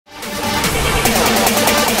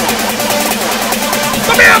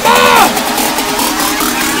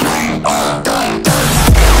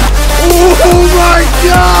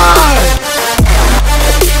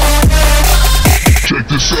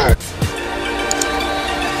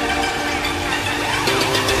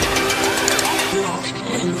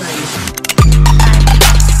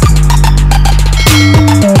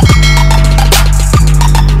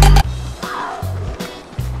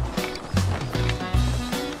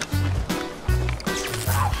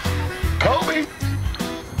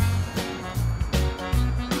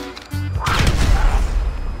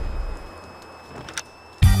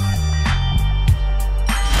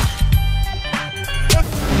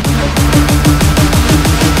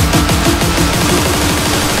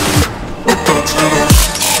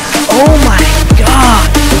Oh my god!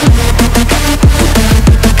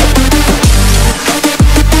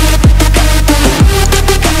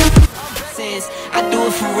 I do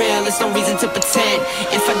it for real, there's no reason to pretend.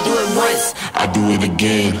 If I do it once, I do it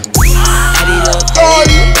again. Add it up,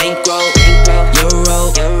 bankroll,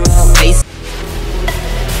 euro, base.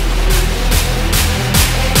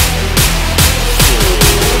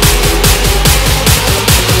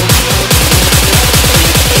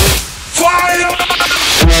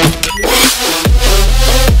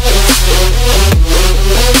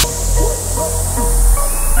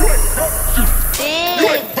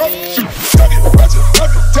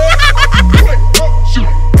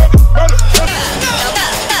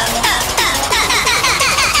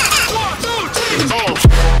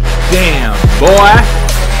 Damn, boy.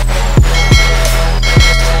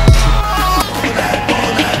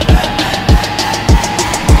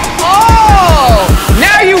 Oh!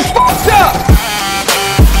 Now you fucked up!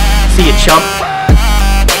 See you, chump.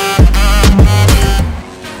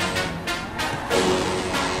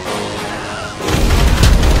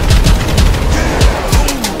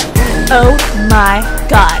 Oh my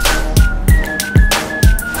god.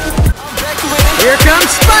 Here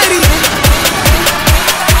comes Spidey!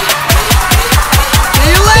 See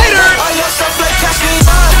you later!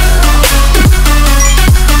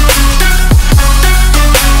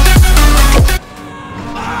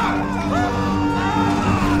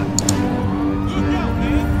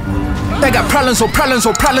 I got problems on problems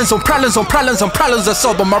on problems on problems on problems on problems. I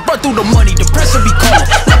solve them. I run through the money, the pressure be calling.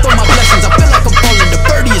 Left on my blessings, I feel like I'm falling. The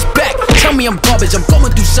birdie is back. Tell me I'm garbage, I'm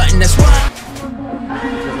going through something, that's why.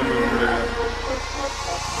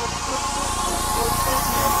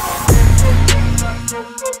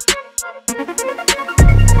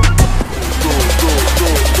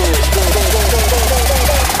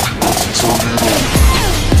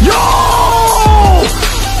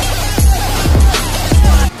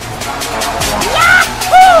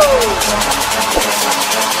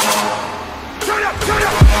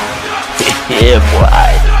 Yeah, boy.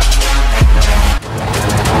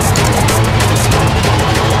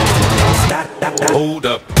 Hold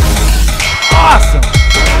up. Awesome!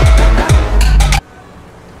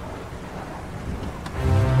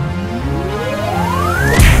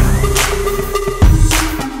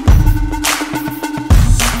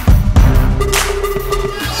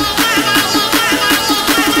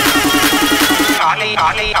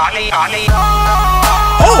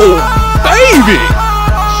 Oh, baby!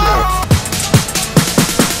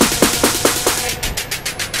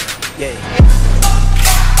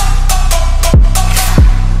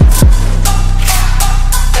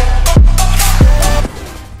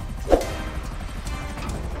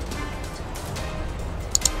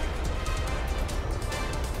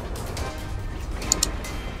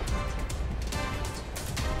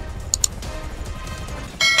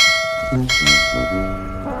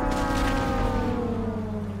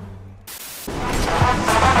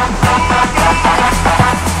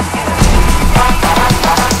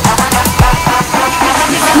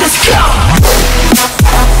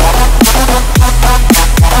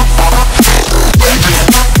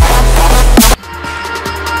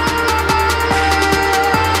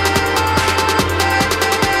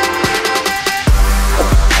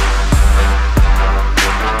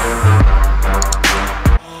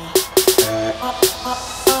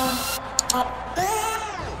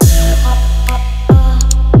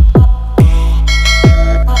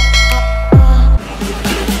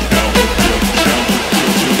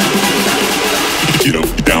 Get up,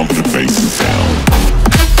 down for the bass and sound.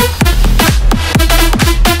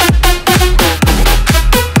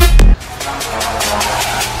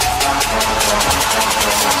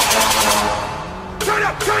 Turn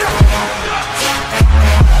up, turn up!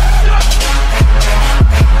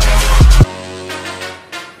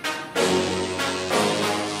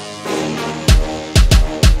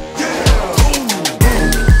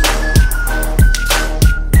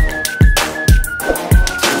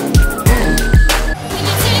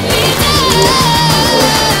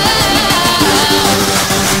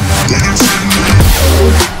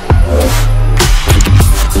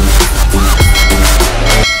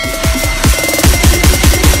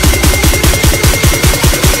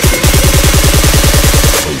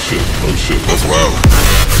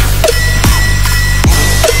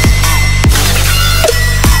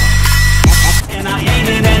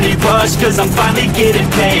 Cause I'm finally getting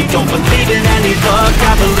paid. Don't believe in any luck,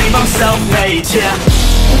 I believe I'm self-made, yeah.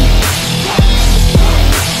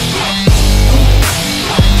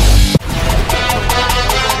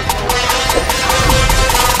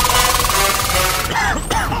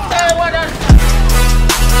 Hey, what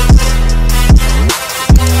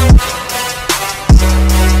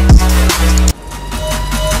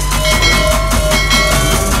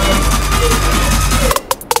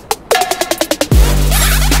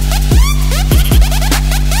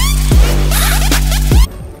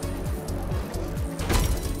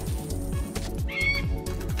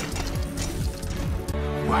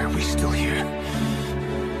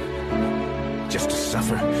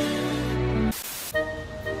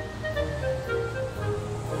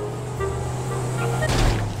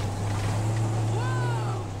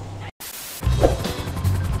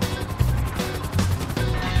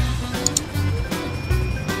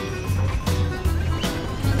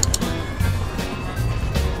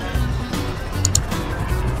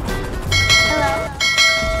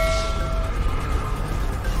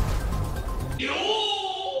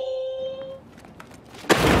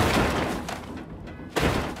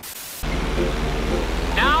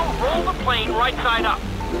plane right side up.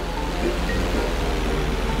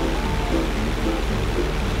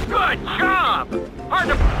 Good job! Hard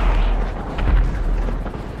to...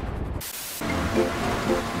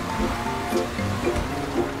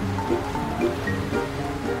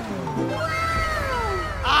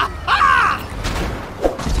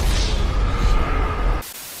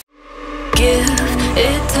 Give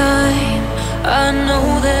it time. I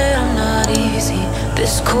know that I'm not easy.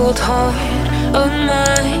 This cold heart of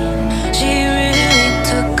mine, she really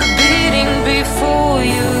took a beating before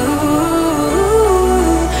you.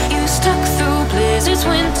 You stuck through blizzards,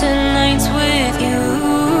 winter nights with you.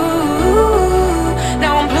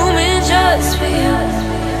 Now I'm blooming just for you,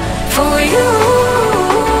 for you.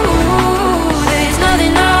 There's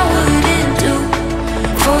nothing I wouldn't do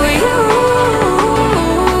for you.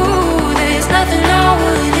 Nothing I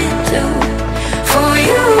wouldn't do for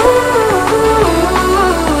you.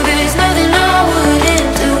 There's nothing I wouldn't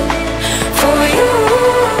do for you.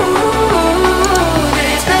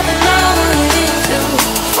 There's nothing I wouldn't do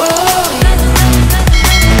for you.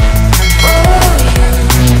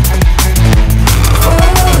 For you. For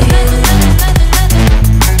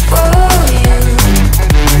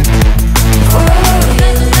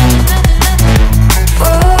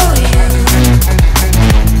you.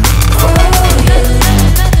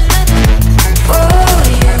 For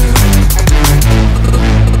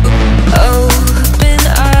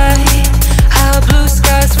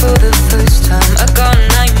you.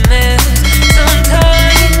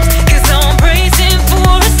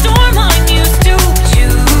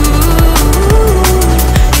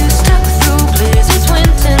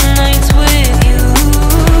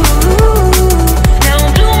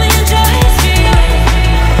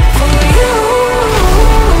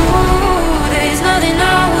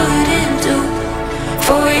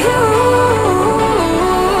 For you.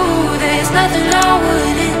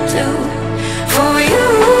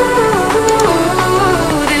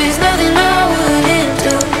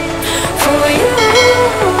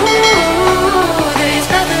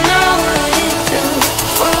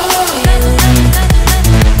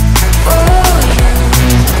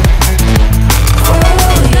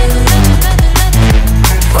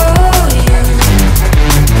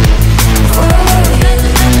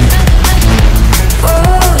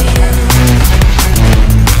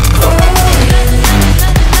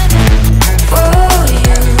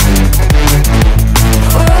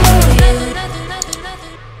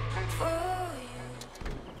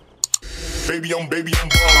 Baby, I'm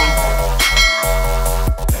ballin'.